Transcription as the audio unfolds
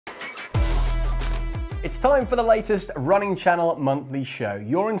It's time for the latest Running Channel monthly show,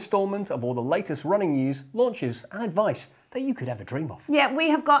 your instalment of all the latest running news, launches and advice that you could ever dream of. Yeah,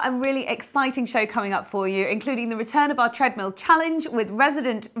 we have got a really exciting show coming up for you, including the return of our Treadmill Challenge with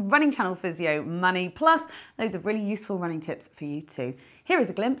resident Running Channel physio Manny, plus loads of really useful running tips for you too. Here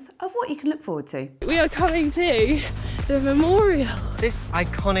is a glimpse of what you can look forward to. We are coming to the memorial. This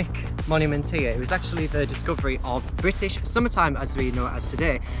iconic monument here, it was actually the discovery of British summertime as we know it as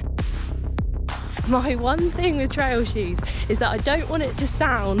today. My one thing with trail shoes is that I don't want it to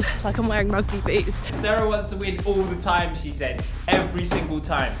sound like I'm wearing rugby boots. Sarah wants to win all the time, she said. Every single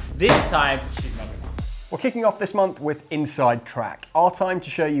time. This time, she's not winning. We're kicking off this month with Inside Track, our time to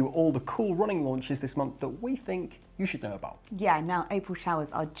show you all the cool running launches this month that we think you should know about. Yeah, now April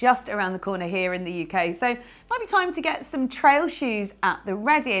showers are just around the corner here in the UK, so it might be time to get some trail shoes at the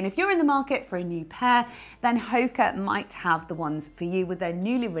ready. And if you're in the market for a new pair, then Hoka might have the ones for you with their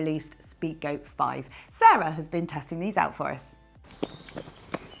newly released Speedgoat 5. Sarah has been testing these out for us.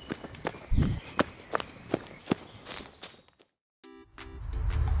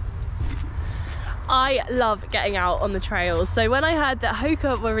 I love getting out on the trails, so when I heard that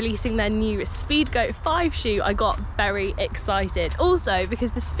Hoka were releasing their new Speedgoat 5 shoe, I got very excited. Also because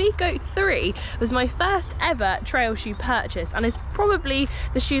the Speedgoat 3 was my first ever trail shoe purchase and is probably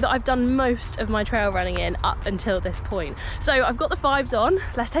the shoe that I've done most of my trail running in up until this point. So I've got the 5s on,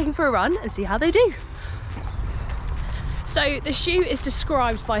 let's take them for a run and see how they do. So the shoe is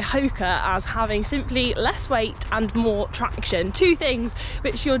described by Hoka as having simply less weight and more traction. Two things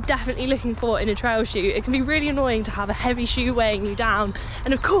which you're definitely looking for in a trail shoe. It can be really annoying to have a heavy shoe weighing you down,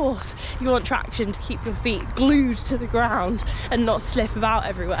 and of course you want traction to keep your feet glued to the ground and not slip about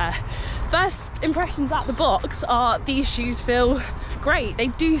everywhere. First impressions at the box are these shoes feel great. They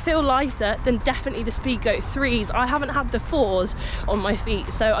do feel lighter than definitely the Speedgoat 3s. I haven't had the 4s on my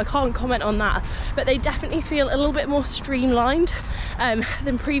feet, so I can't comment on that, but they definitely feel a little bit more streamlined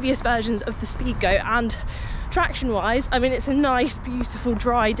than previous versions of the Speedgoat. And traction wise, I mean, it's a nice beautiful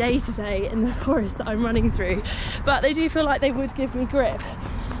dry day today in the forest that I'm running through, but they do feel like they would give me grip.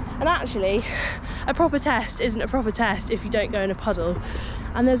 And actually a proper test isn't a proper test if you don't go in a puddle,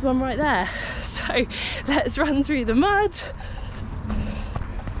 and there's one right there. So let's run through the mud.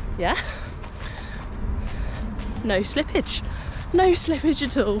 Yeah, no slippage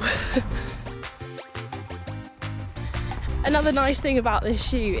at all. Another nice thing about this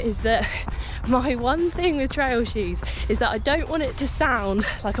shoe is that my one thing with trail shoes is that I don't want it to sound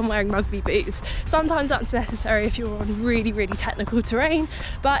like I'm wearing rugby boots. Sometimes that's necessary if you're on really, really technical terrain,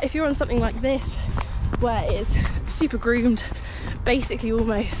 but if you're on something like this, where it's super groomed, basically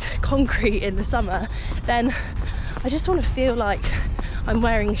almost concrete in the summer, then I just want to feel like I'm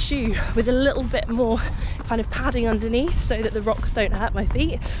wearing a shoe with a little bit more kind of padding underneath so that the rocks don't hurt my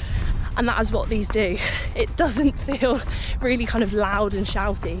feet. And that is what these do. It doesn't feel really kind of loud and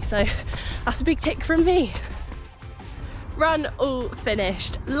shouty, so that's a big tick from me. Run all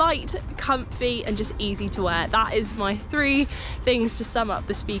finished. Light, comfy and just easy to wear. That is my 3 things to sum up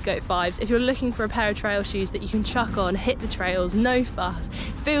the Speedgoat 5s. If you're looking for a pair of trail shoes that you can chuck on, hit the trails, no fuss,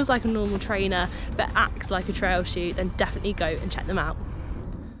 feels like a normal trainer but acts like a trail shoe, then definitely go and check them out.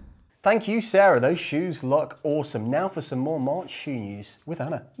 Thank you, Sarah. Those shoes look awesome. Now for some more March shoe news with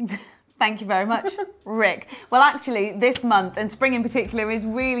Anna. Thank you very much, Rick. Well, actually, this month, and spring in particular, is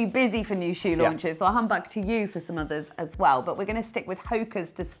really busy for new shoe launches, so I'll hand back to you for some others as well. But we're going to stick with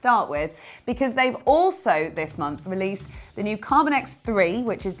Hoka's to start with, because they've also, this month, released the new Carbon X3,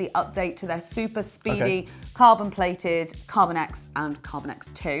 which is the update to their super speedy carbon-plated Carbon X and Carbon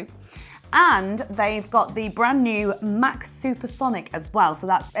X2. And they've got the brand new Max Supersonic as well. So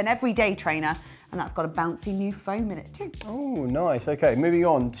that's an everyday trainer, and that's got a bouncy new foam in it too. Oh, nice. Okay, moving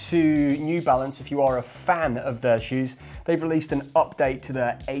on to New Balance. If you are a fan of their shoes, they've released an update to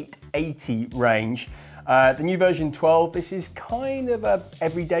their 880 range. The new version 12, this is kind of a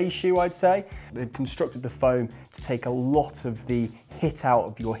everyday shoe, I'd say. They've constructed the foam to take a lot of the hit out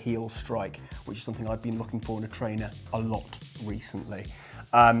of your heel strike, which is something I've been looking for in a trainer a lot recently.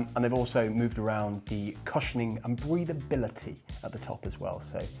 And they've also moved around the cushioning and breathability at the top as well,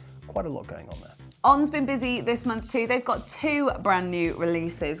 so quite a lot going on there. On's been busy this month too. They've got 2 brand new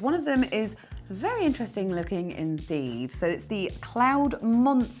releases. One of them is very interesting looking indeed. So it's the Cloud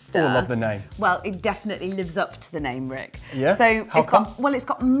Monster. Oh, I love the name. Well, it definitely lives up to the name, Rick. Yeah? So How come? it's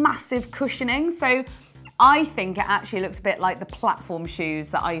got massive cushioning. So I think it actually looks a bit like the platform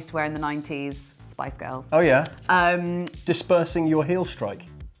shoes that I used to wear in the 90s. Spice Girls. Oh yeah? Dispersing your heel strike.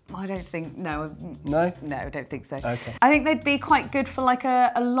 I don't think, no. No? No, I don't think so. Okay. I think they'd be quite good for like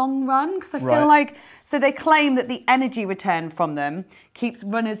a long run, because I feel like, so they claim that the energy return from them keeps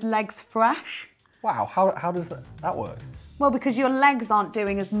runners' legs fresh. Wow, how does that work? Well, because your legs aren't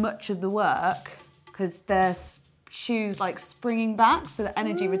doing as much of the work because they're shoes like springing back, so the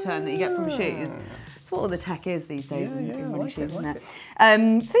energy return that you get from shoes. That's what all the tech is these days in running shoes, isn't it?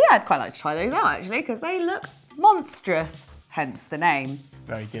 So yeah, I'd quite like to try those out actually because they look monstrous, hence the name.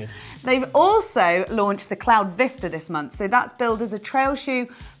 Very good. They've also launched the Cloud Vista this month, so that's billed as a trail shoe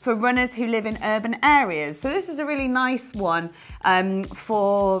for runners who live in urban areas. So this is a really nice one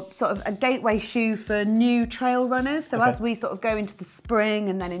for sort of a gateway shoe for new trail runners. So as we sort of go into the spring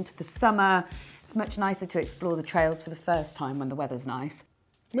and then into the summer, it's much nicer to explore the trails for the first time when the weather's nice.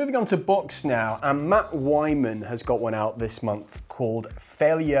 Moving on to books now, and Matt Wyman has got one out this month called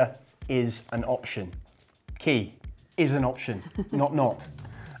Failure is an Option. Key is an option, not.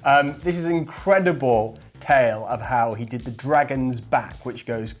 This is an incredible tale of how he did the Dragon's Back, which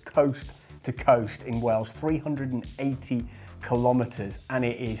goes coast to coast in Wales, 380 kilometres, and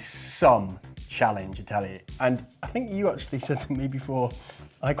it is some challenge, I tell you. And I think you actually said to me before,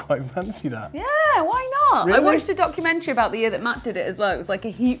 I quite fancy that. Yeah, why not? Really? I watched a documentary about the year that Matt did it as well. It was like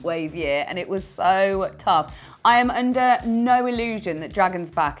a heatwave year and it was so tough. I am under no illusion that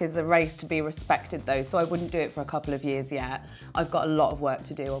Dragon's Back is a race to be respected though, so I wouldn't do it for a couple of years yet. I've got a lot of work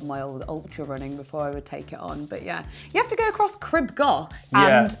to do on my old ultra running before I would take it on, but yeah. You have to go across Cribgoch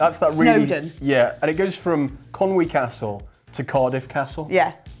and Snowdon. Yeah, and it goes from Conwy Castle to Cardiff Castle.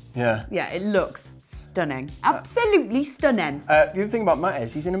 Yeah. Yeah. Yeah, it looks stunning. Absolutely stunning. The other thing about Matt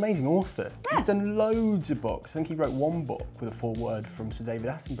is he's an amazing author. Yeah. He's done loads of books. I think he wrote one book with a foreword from Sir David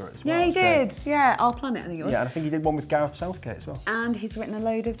Attenborough as well. Yeah, he did. Yeah, Our Planet, I think it was. Yeah, and I think he did one with Gareth Southgate as well. And he's written a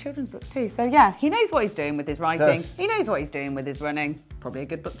load of children's books too. So yeah, he knows what he's doing with his writing. He knows what he's doing with his running. Probably a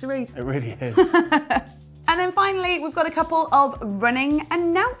good book to read. It really is. And then finally, we've got a couple of running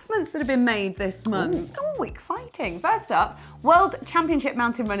announcements that have been made this month. Oh, exciting. First up, World Championship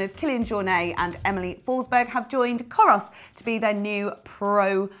mountain runners Kilian Jornet and Emily Forsberg have joined Coros to be their new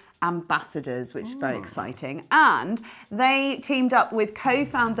pro ambassadors, which is very exciting. And they teamed up with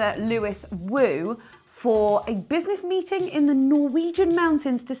co-founder Lewis Wu for a business meeting in the Norwegian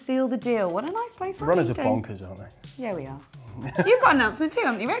mountains to seal the deal. What a nice place for runners are bonkers, aren't they? Yeah, we are. You've got an announcement too,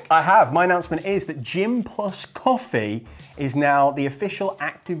 haven't you, Rick? I have. My announcement is that Gym Plus Coffee is now the official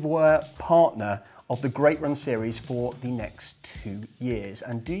activewear partner of the Great Run series for the next 2 years.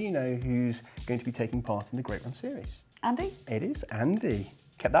 And do you know who's going to be taking part in the Great Run series? Andy? It is Andy.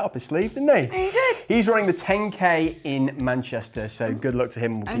 Kept that up his sleeve, didn't he? He did. He's running the 10K in Manchester, so good luck to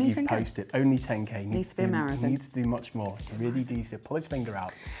him. We'll keep you posted. Only 10K. Needs to be a marathon. Needs to do much more. He really needs to pull his finger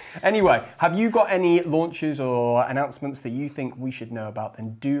out. Anyway, have you got any launches or announcements that you think we should know about?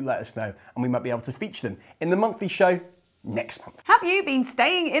 Then do let us know, and we might be able to feature them in the monthly show next month. Have you been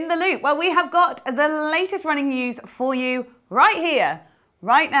staying in the loop? Well, we have got the latest running news for you right here,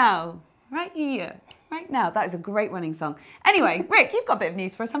 right now, right here. Right now, that is a great running song. Anyway, Rick, you've got a bit of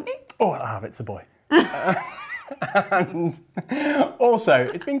news for us, haven't you? Oh, I have, it's a boy. And also,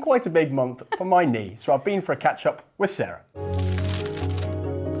 it's been quite a big month for my knee, so I've been for a catch-up with Sarah.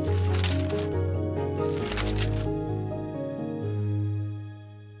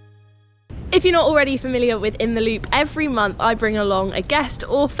 If you're not already familiar with In the Loop, every month I bring along a guest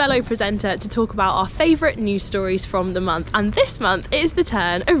or fellow presenter to talk about our favourite news stories from the month. And this month it is the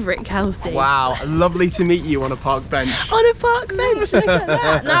turn of Rick Kelsey. Wow, lovely to meet you on a park bench. On a park bench, look at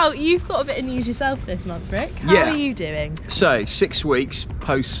that. Now, you've got a bit of news yourself this month, Rick. How are you doing? So, 6 weeks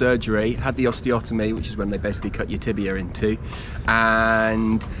post-surgery, had the osteotomy, which is when they basically cut your tibia in two.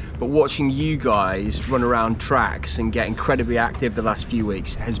 But watching you guys run around tracks and get incredibly active the last few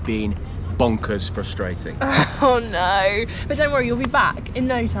weeks has been bonkers frustrating. Oh no, but don't worry, you'll be back in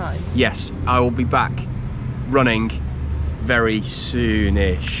no time. Yes, I will be back running very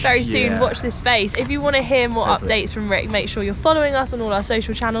soonish. Very soon, watch this space. If you want to hear more updates from Rick, make sure you're following us on all our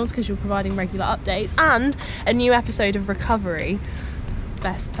social channels because you're providing regular updates, and a new episode of Recovery,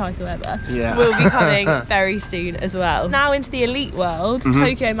 best title ever, will be coming very soon as well. Now into the elite world,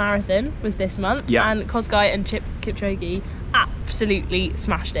 Tokyo Marathon was this month, and Kosgei and Kipchoge absolutely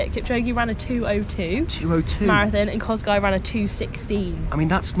smashed it. Kipchoge ran a 2:02 marathon and Kosgei ran a 2:16. I mean,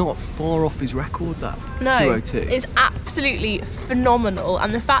 that's not far off his record, that. No, 2:02. It's absolutely phenomenal,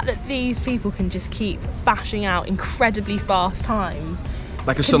 and the fact that these people can just keep bashing out incredibly fast times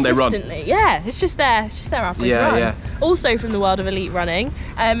like a Sunday run. Yeah, it's just their average run. Yeah. Also from the world of elite running,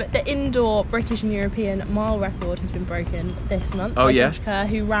 the indoor British and European mile record has been broken this month by Josh Kerr,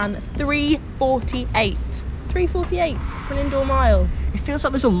 who ran 3:48. 3:48 for an indoor mile. it feels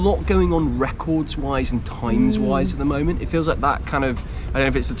like there's a lot going on records-wise and times-wise at the moment. It feels like that kind of, I don't know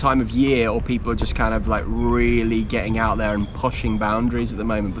if it's the time of year or people are just kind of like really getting out there and pushing boundaries at the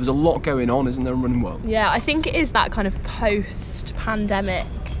moment, but there's a lot going on, isn't there, in running world? Yeah, I think it is that kind of post-pandemic.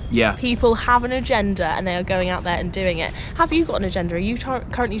 Yeah. People have an agenda and they are going out there and doing it. Have you got an agenda? Are you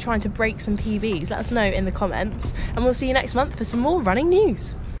currently trying to break some PBs? Let us know in the comments, and we'll see you next month for some more running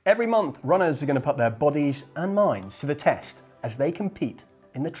news. Every month, runners are going to put their bodies and minds to the test as they compete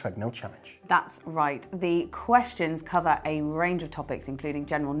in the Treadmill Challenge. That's right. The questions cover a range of topics, including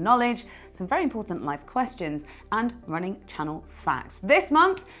general knowledge, some very important life questions, and running channel facts. This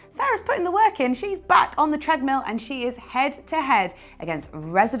month, Sarah's putting the work in. She's back on the treadmill and she is head to head against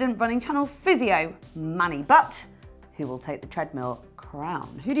resident running channel physio, Manny. But who will take the treadmill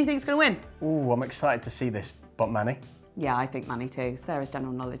crown? Who do you think is going to win? Ooh, I'm excited to see this, but Manny? Yeah, I think Manny too. Sarah's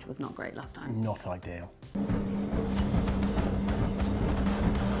general knowledge was not great last time. Not ideal.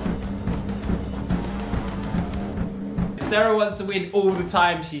 Sarah wants to win all the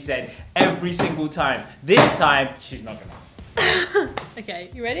time, she said. Every single time. This time, she's not gonna. Okay,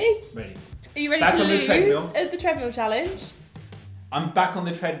 you ready? Ready. Are you ready Back to on the lose treadmill. at the treadmill challenge? I'm back on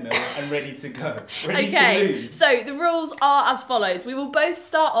the treadmill and ready to go. Ready to Okay, lose. so the rules are as follows. We will both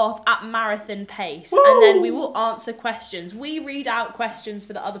start off at marathon pace and then we will answer questions. We read out questions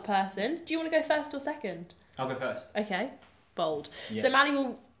for the other person. Do you want to go first or second? I'll go first. Okay, bold. Yes. So Manny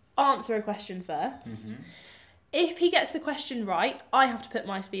will answer a question first. If he gets the question right, I have to put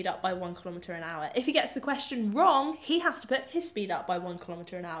my speed up by 1 kilometre an hour. If he gets the question wrong, he has to put his speed up by 1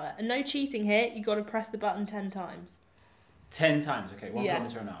 kilometre an hour. And no cheating here, you got to press the button 10 times. 10 times, okay, 1 Yeah.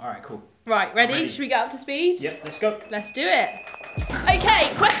 kilometre an hour. All right, cool. Right, ready? Ready. Should we get up to speed? Yep, let's go. Let's do it. Okay,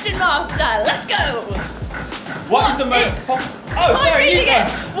 question master, let's go. What is the most Oh, I'm sorry, you reading go. it.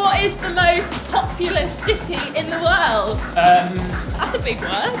 What is the most populous city in the world? That's a big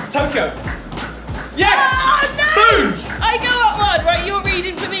word. Tokyo. Yes! Oh no! Boom! I go up one. Right, you're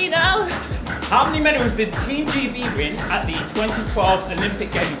reading for me now. How many medals did Team GB win at the 2012 Olympic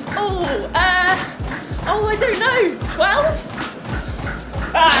Games? Oh, I don't know. 12?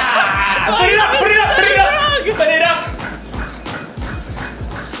 Ah! Oh, Put it up! that Put it was up! so Put it up! wrong. Put it up!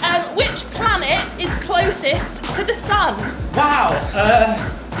 Which planet is closest to the sun? Wow.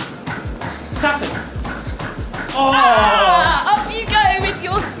 Saturn. Oh. Ah, up you go with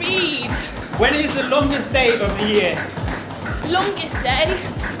your speed. When is the longest day of the year? Longest day?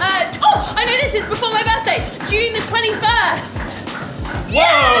 Oh, I know this is before my birthday. June the 21st. Whoa!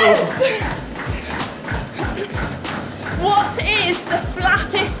 Yes! What is the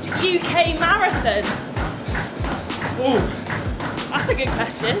flattest UK marathon? Ooh. That's a good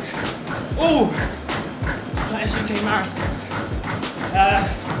question. Ooh. Flattest UK marathon.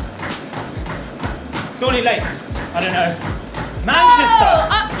 Dorney Lake. I don't know. Manchester. Oh,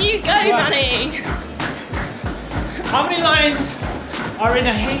 up you go, Wow. Manny. How many lines are in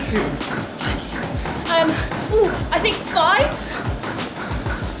a haiku? I think 5.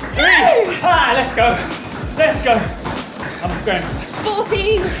 3. Ah, let's go. Let's go. I'm going.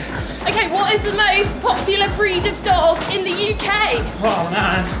 14. Okay, what is the most popular breed of dog in the UK? Oh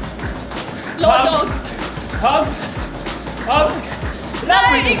man. Lot Pug. of dogs. Pug. No,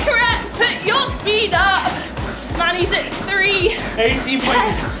 Labrador. incorrect. Put your speed up. Manny's at 3.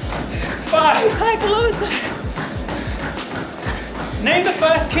 18.5. Per kilometre. Name the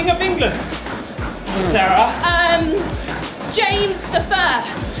first King of England. Sarah. James the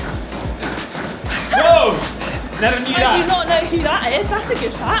First. Whoa. Never knew I do that. not know who that is. That's a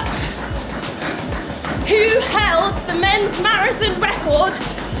good fact. Who held the men's marathon record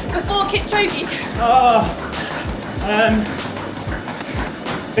before Kipchoge? Oh.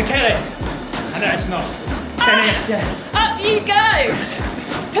 Bekele. I know it's not. Yeah. Up you go.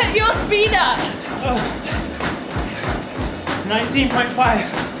 Put your speed up.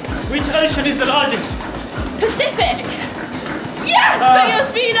 19.5. Which ocean is the largest? Pacific. Yes, put your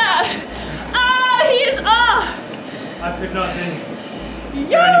speed up. Ah, he is up. I could not do any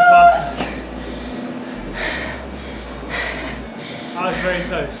Yes. faster. I was very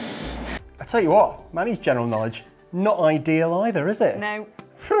close. I tell you what, Manny's general knowledge, not ideal either, is it? No.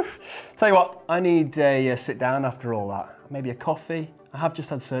 Tell you what, I need a sit down after all that. Maybe a coffee. I have just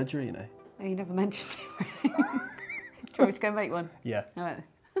had surgery, you know. Oh, you never mentioned it. Do you want me to go make one? Yeah. All right.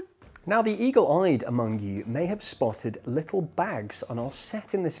 Now, the eagle-eyed among you may have spotted little bags on our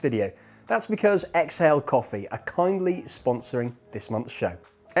set in this video. That's because Exhale Coffee are kindly sponsoring this month's show.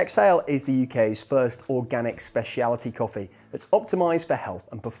 Exhale is the UK's first organic specialty coffee that's optimised for health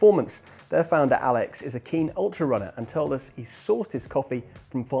and performance. Their founder Alex is a keen ultra runner and told us he sourced his coffee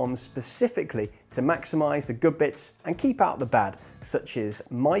from farms specifically to maximise the good bits and keep out the bad, such as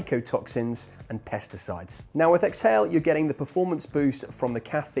mycotoxins and pesticides. Now with Exhale, you're getting the performance boost from the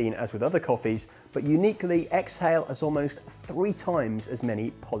caffeine as with other coffees, but uniquely, Exhale has almost 3 times as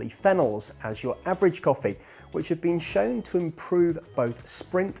many polyphenols as your average coffee, which have been shown to improve both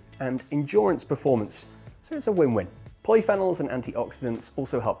sprint and endurance performance. So it's a win-win. Polyphenols and antioxidants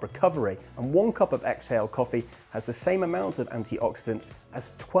also help recovery, and 1 cup of Exhale coffee has the same amount of antioxidants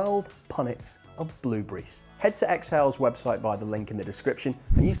as 12 punnets of blueberries. Head to Exhale's website via the link in the description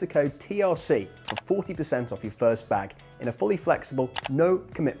and use the code TRC for 40% off your first bag in a fully flexible, no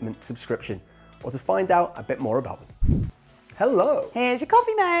commitment subscription, or to find out a bit more about them. Hello. Here's your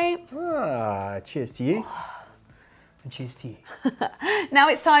coffee, mate. Cheers to you. And cheers to you. Now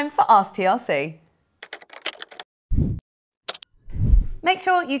it's time for Ask TRC. Make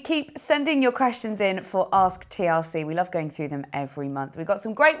sure you keep sending your questions in for Ask TRC. We love going through them every month. We've got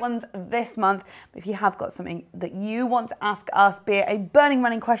some great ones this month, but if you have got something that you want to ask us, be it a burning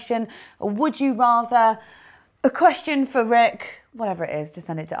running question, or would you rather, a question for Rick, whatever it is, just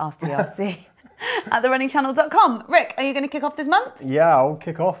send it to Ask TRC. at therunningchannel.com. Rick, are you going to kick off this month? Yeah, I'll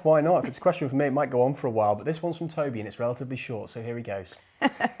kick off. Why not? If it's a question for me, it might go on for a while, but this one's from Toby and it's relatively short, so here he goes.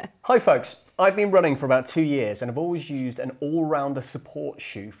 Hi folks, I've been running for about 2 years and have always used an all-rounder support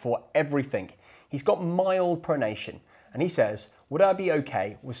shoe for everything. He's got mild pronation and he says, would I be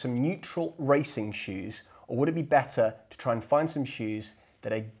okay with some neutral racing shoes, or would it be better to try and find some shoes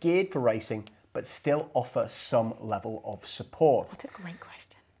that are geared for racing but still offer some level of support? What a great question.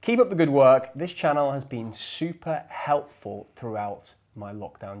 Keep up the good work. This channel has been super helpful throughout my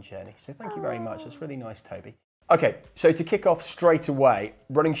lockdown journey. So thank you very much. That's really nice, Toby. Okay, so to kick off straight away,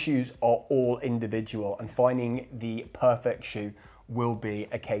 running shoes are all individual and finding the perfect shoe will be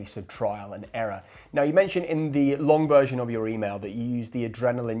a case of trial and error. Now, you mentioned in the long version of your email that you use the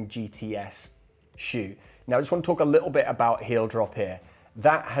Adrenaline GTS shoe. Now, I just want to talk a little bit about heel drop here.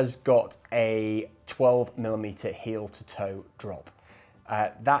 That has got a 12mm heel to toe drop.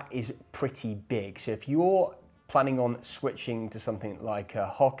 That is pretty big. So if you're planning on switching to something like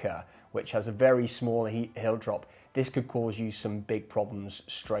a Hoka, which has a very small heel drop, this could cause you some big problems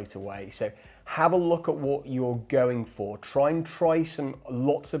straight away. So have a look at what you're going for. Try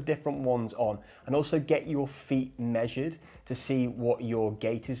lots of different ones on, and also get your feet measured to see what your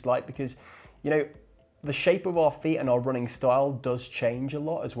gait is like, because, you know, the shape of our feet and our running style does change a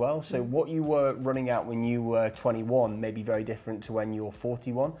lot as well. So what you were running at when you were 21 may be very different to when you're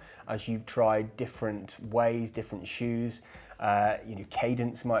 41, as you've tried different ways, different shoes. You know,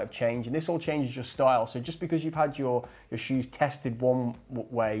 cadence might have changed, and this all changes your style. So just because you've had your shoes tested one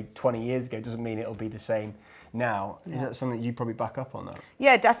way 20 years ago doesn't mean it'll be the same now. Yeah. Is that something that you probably back up on that?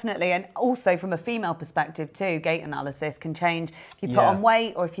 Yeah, definitely. And also from a female perspective too, gait analysis can change if you put on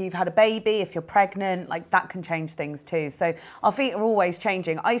weight, or if you've had a baby, if you're pregnant, like that can change things too. So our feet are always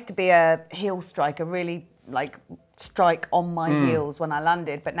changing. I used to be a heel striker, really like strike on my heels when I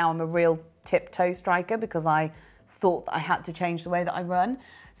landed, but now I'm a real tiptoe striker because I thought that I had to change the way that I run.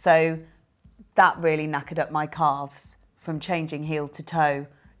 So that really knackered up my calves from changing heel to toe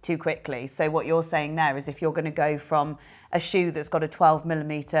too quickly. So what you're saying there is, if you're going to go from a shoe that's got a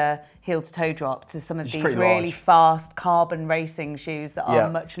 12mm heel to toe drop to some of these really fast carbon racing shoes that are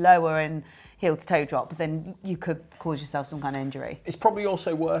much lower in heel to toe drop, then you could cause yourself some kind of injury. It's probably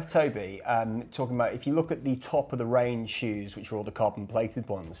also worth, Toby, talking about, if you look at the top of the range shoes, which are all the carbon plated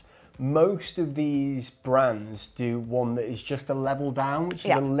ones, most of these brands do one that is just a level down, which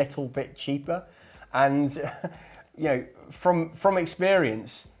is a little bit cheaper. And you know, from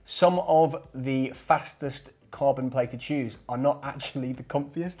experience, some of the fastest carbon plated shoes are not actually the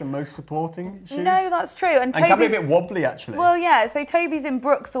comfiest and most supporting shoes. No, that's true. And can be a bit wobbly, actually. Well, yeah, so Toby's in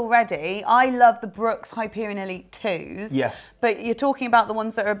Brooks already. I love the Brooks Hyperion Elite 2s. Yes. But you're talking about the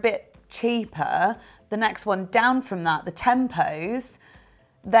ones that are a bit cheaper. The next one down from that, the Tempos,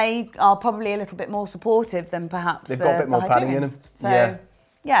 they are probably a little bit more supportive than perhaps They've got a bit more padding in them. So,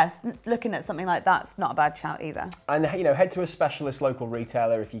 yes, looking at something like that's not a bad shout either. And you know, head to a specialist local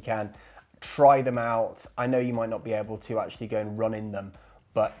retailer if you can. Try them out. I know you might not be able to actually go and run in them,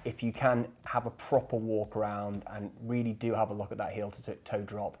 but if you can have a proper walk around and really do have a look at that heel to toe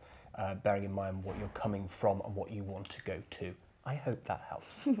drop, bearing in mind what you're coming from and what you want to go to. I hope that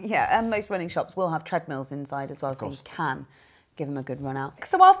helps. Yeah, and most running shops will have treadmills inside as well, so you can give them a good run out.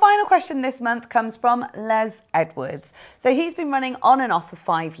 So our final question this month comes from Les Edwards. So he's been running on and off for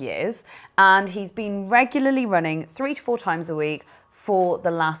 5 years, and he's been regularly running 3 to 4 times a week for the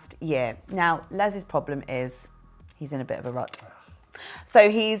last year. Now, Les's problem is he's in a bit of a rut.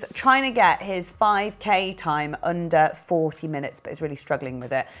 So he's trying to get his 5K time under 40 minutes, but is really struggling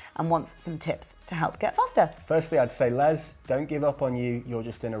with it and wants some tips to help get faster. Firstly, I'd say, Les, don't give up on you. You're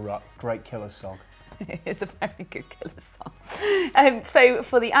just in a rut. Great killer song. It's a very good killer song. So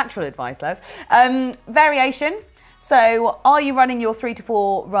for the actual advice, Les, variation. So are you running your 3 to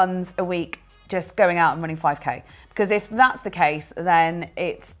 4 runs a week, just going out and running 5K? Because if that's the case, then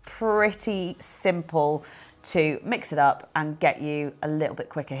it's pretty simple to mix it up and get you a little bit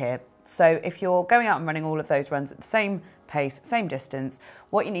quicker here. So if you're going out and running all of those runs at the same pace, same distance,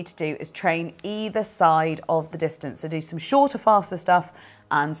 what you need to do is train either side of the distance. So do some shorter, faster stuff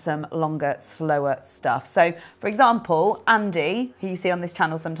and some longer, slower stuff. So for example, Andy, who you see on this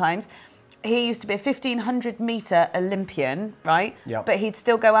channel sometimes, he used to be a 1500 meter Olympian, right? Yeah. But he'd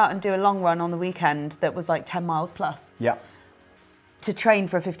still go out and do a long run on the weekend that was like 10 miles plus. Yeah. To train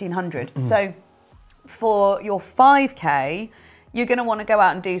for a 1500. So for your 5K, you're going to want to go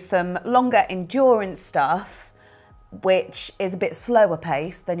out and do some longer endurance stuff, which is a bit slower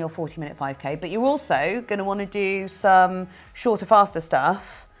pace than your 40-minute 5K, but you're also going to want to do some shorter, faster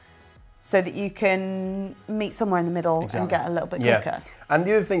stuff so that you can meet somewhere in the middle and get a little bit quicker. And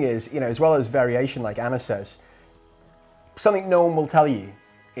the other thing is, you know, as well as variation, like Anna says, something no one will tell you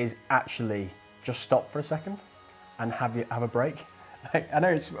is actually just stop for a second and have a break. I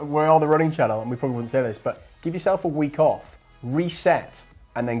know we're on the running channel and we probably wouldn't say this, but give yourself a week off, reset,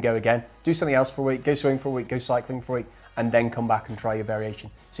 and then go again. Do something else for a week, go swimming for a week, go cycling for a week, and then come back and try your variation.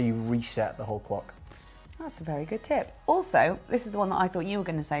 So you reset the whole clock. That's a very good tip. Also, this is the one that I thought you were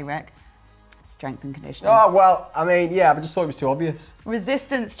going to say, Rick. Strength and conditioning. Oh, well, I mean, yeah, but I just thought it was too obvious.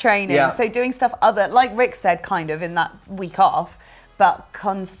 Resistance training. So doing stuff other, like Rick said, kind of in that week off, but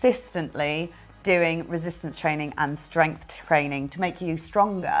consistently doing resistance training and strength training to make you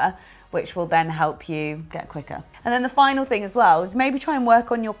stronger, which will then help you get quicker. And then the final thing as well is maybe try and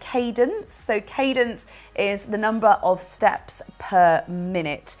work on your cadence. So cadence is the number of steps per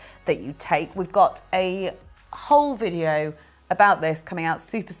minute that you take. We've got a whole video about this coming out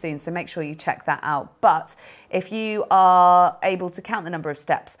super soon, so make sure you check that out. But if you are able to count the number of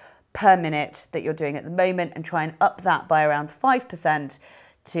steps per minute that you're doing at the moment and try and up that by around 5%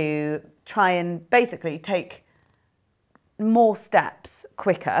 to try and basically take more steps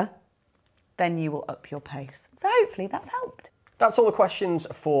quicker, then you will up your pace. So hopefully that's helped. That's all the questions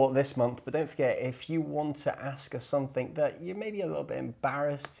for this month, but don't forget, if you want to ask us something that you're maybe a little bit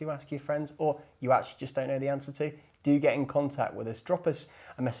embarrassed to ask your friends, or you actually just don't know the answer to, do get in contact with us. Drop us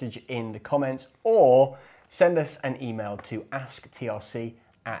a message in the comments or send us an email to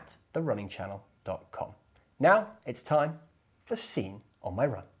asktrc@therunningchannel.com. Now it's time for Scene on My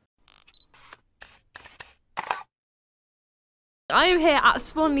Run. I am here at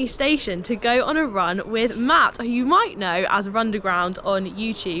Swanley Station to go on a run with Matt, who you might know as Runderground on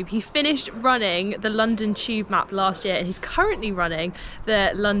YouTube. He finished running the London Tube Map last year and he's currently running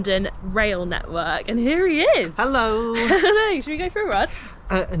the London Rail Network. And here he is. Hello. Hello, should we go for a run?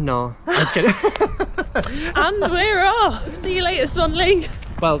 No, I'm just kidding. And we're off. See you later, Swanley.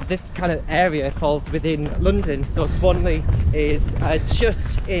 Well, this kind of area falls within London, so Swanley is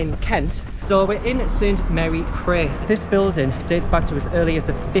just in Kent. So we're in St Mary Cray. This building dates back to as early as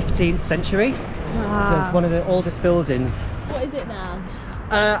the 15th century. Wow. So it's one of the oldest buildings. What is it now?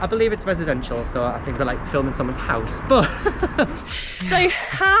 I believe it's residential, so I think we're like filming someone's house. But so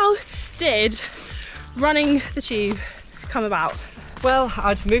how did running the tube come about? Well,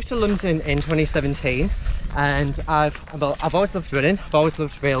 I'd moved to London in 2017 and I've always loved running, I've always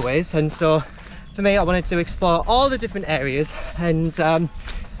loved railways, and so for me I wanted to explore all the different areas, and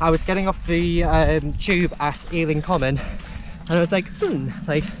I was getting off the tube at Ealing Common and I was like,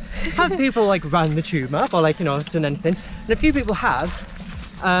 like, have people like ran the tube map or like, you know, done anything? And a few people have,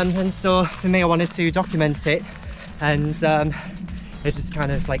 and so for me I wanted to document it, and it just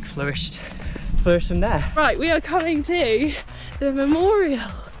kind of like flourished from there. Right, we are coming to the memorial.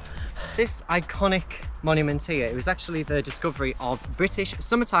 This iconic monument here, it was actually the discovery of British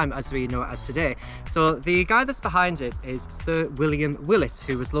summertime as we know it as today. So the guy that's behind it is Sir William Willett,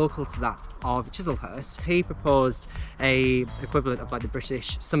 who was local to that of Chislehurst. He proposed a equivalent of like the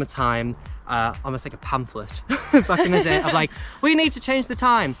British summertime, almost like a pamphlet back in the day of like, we need to change the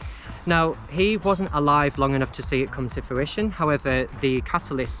time. Now, he wasn't alive long enough to see it come to fruition. However, the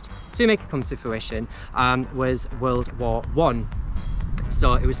catalyst to make it come to fruition was World War I.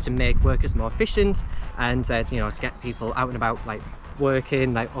 So it was to make workers more efficient and you know, to get people out and about, like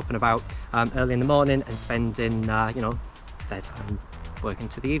working, like up and about early in the morning and spending you know, their time working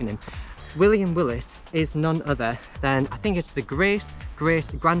to the evening. William Willett is none other than, I think it's the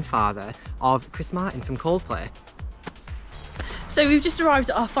great-great-grandfather of Chris Martin from Coldplay. So we've just arrived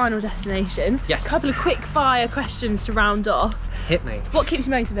at our final destination. Yes. A couple of quick fire questions to round off. Hit me. What keeps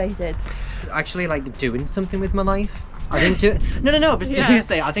you motivated? Actually, like, doing something with my life. I think no, but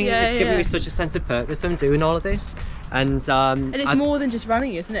seriously, I think it's given me such a sense of purpose when I'm doing all of this. And it's more than just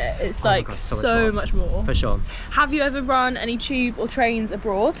running, isn't it? It's like God, so much more. For sure. Have you ever run any tube or trains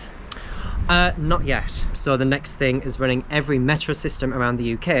abroad? Not yet. So the next thing is running every metro system around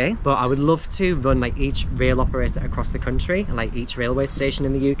the UK, but I would love to run like each rail operator across the country, like each railway station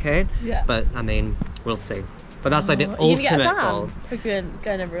in the UK. Yeah. But I mean, we'll see. But that's like the Are you gonna get a ultimate van goal. for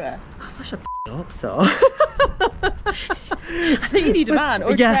going everywhere? I should hope so. I think you need a van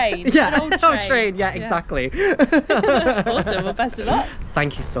or a train. Yeah, An old train. Yeah, exactly. Awesome, well, best of luck.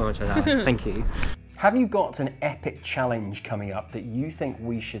 Thank you so much for that. Thank you. Have you got an epic challenge coming up that you think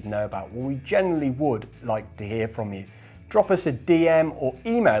we should know about? Well, we generally would like to hear from you. Drop us a DM or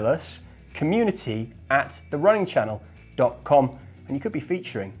email us, community@therunningchannel.com, and you could be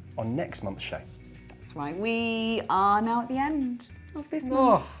featuring on next month's show. That's right, we are now at the end of this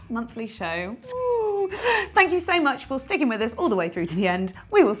month's monthly show. Ooh. Thank you so much for sticking with us all the way through to the end.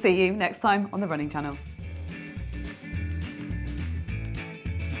 We will see you next time on The Running Channel.